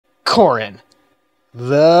Corrin.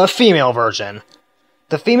 The female version.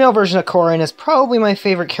 The female version of Corrin is probably my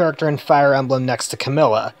favorite character in Fire Emblem next to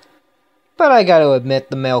Camilla. But I gotta admit,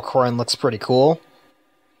 the male Corrin looks pretty cool.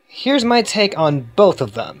 Here's my take on both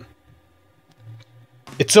of them.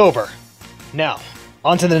 It's over. Now,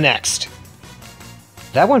 on to the next.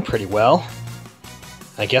 That went pretty well.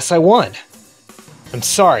 I guess I won. I'm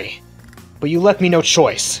sorry, but you left me no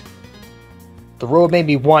choice. The road may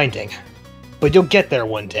be winding, but you'll get there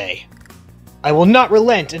one day. I will not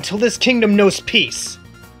relent until this kingdom knows peace.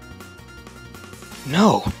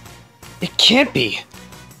 No, it can't be.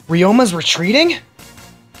 Ryoma's retreating?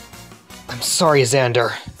 I'm sorry,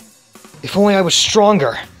 Xander. If only I was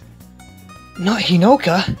stronger. Not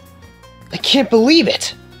Hinoka. I can't believe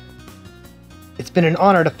it. It's been an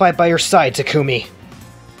honor to fight by your side, Takumi.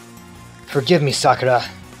 Forgive me, Sakura.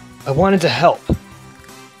 I wanted to help.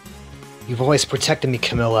 You've always protected me,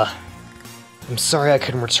 Camilla. I'm sorry I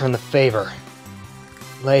couldn't return the favor.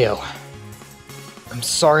 Leo. I'm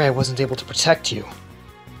sorry I wasn't able to protect you.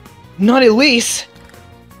 Not Elise!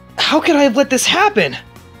 How could I have let this happen?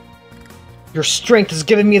 Your strength has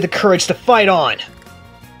given me the courage to fight on.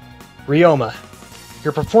 Ryoma,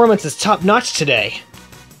 your performance is top-notch today.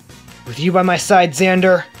 With you by my side,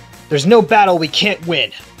 Xander, there's no battle we can't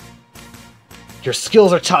win. Your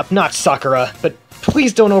skills are top-notch, Sakura, but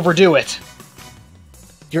please don't overdo it.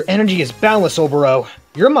 Your energy is boundless, Oboro.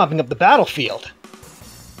 You're mopping up the battlefield.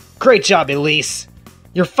 Great job, Elise.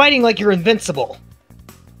 You're fighting like you're invincible.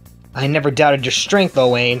 I never doubted your strength,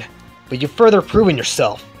 Owain, but you've further proven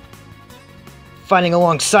yourself. Fighting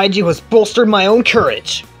alongside you has bolstered my own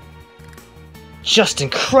courage. Just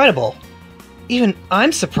incredible. Even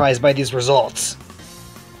I'm surprised by these results.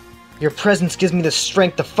 Your presence gives me the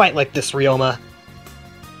strength to fight like this, Ryoma.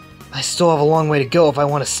 I still have a long way to go if I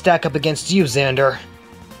want to stack up against you, Xander.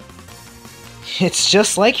 It's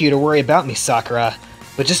just like you to worry about me, Sakura,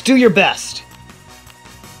 but just do your best.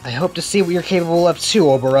 I hope to see what you're capable of too,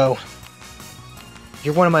 Oboro.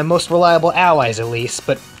 You're one of my most reliable allies, Elise,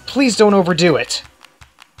 but please don't overdo it.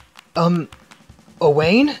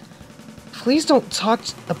 Owain? Please don't talk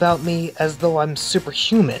about me as though I'm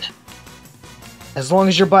superhuman. As long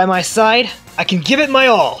as you're by my side, I can give it my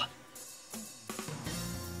all!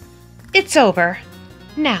 It's over.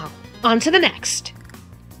 Now, on to the next.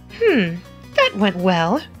 That went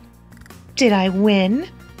well. Did I win?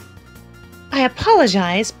 I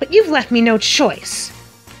apologize, but you've left me no choice.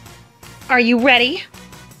 Are you ready?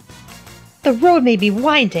 The road may be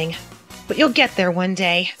winding, but you'll get there one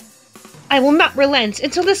day. I will not relent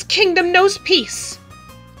until this kingdom knows peace.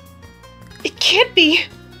 It can't be...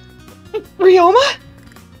 Ryoma?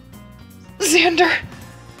 Xander?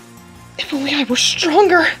 If only I were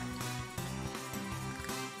stronger.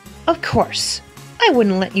 Of course. I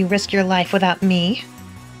wouldn't let you risk your life without me.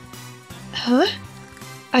 Huh?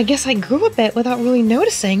 I guess I grew a bit without really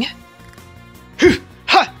noticing.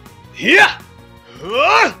 Ha! Yeah!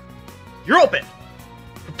 You're open!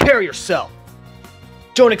 Prepare yourself.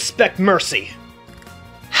 Don't expect mercy.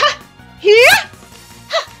 Ha! Yeah!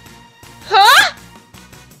 Ha! Huh?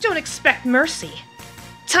 Don't expect mercy.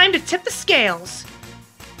 Time to tip the scales.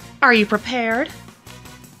 Are you prepared?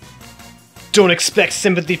 Don't expect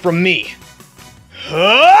sympathy from me.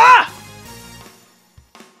 Huh?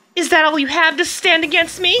 Is that all you have to stand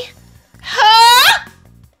against me? Huh?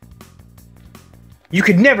 You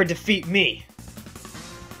could never defeat me.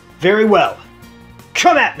 Very well.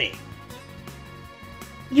 Come at me.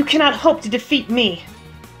 You cannot hope to defeat me.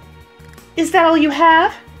 Is that all you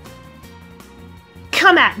have?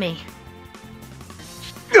 Come at me.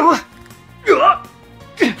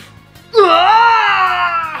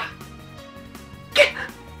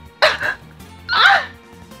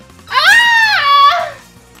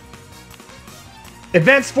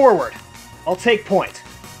 Advance forward. I'll take point.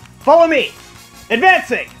 Follow me.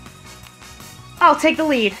 Advancing. I'll take the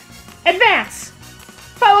lead. Advance.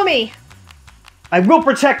 Follow me. I will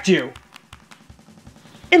protect you.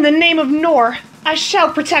 In the name of Nor, I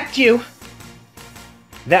shall protect you.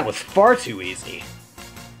 That was far too easy.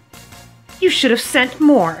 You should have sent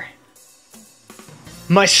more.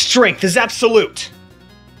 My strength is absolute.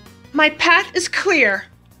 My path is clear.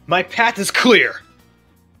 My path is clear.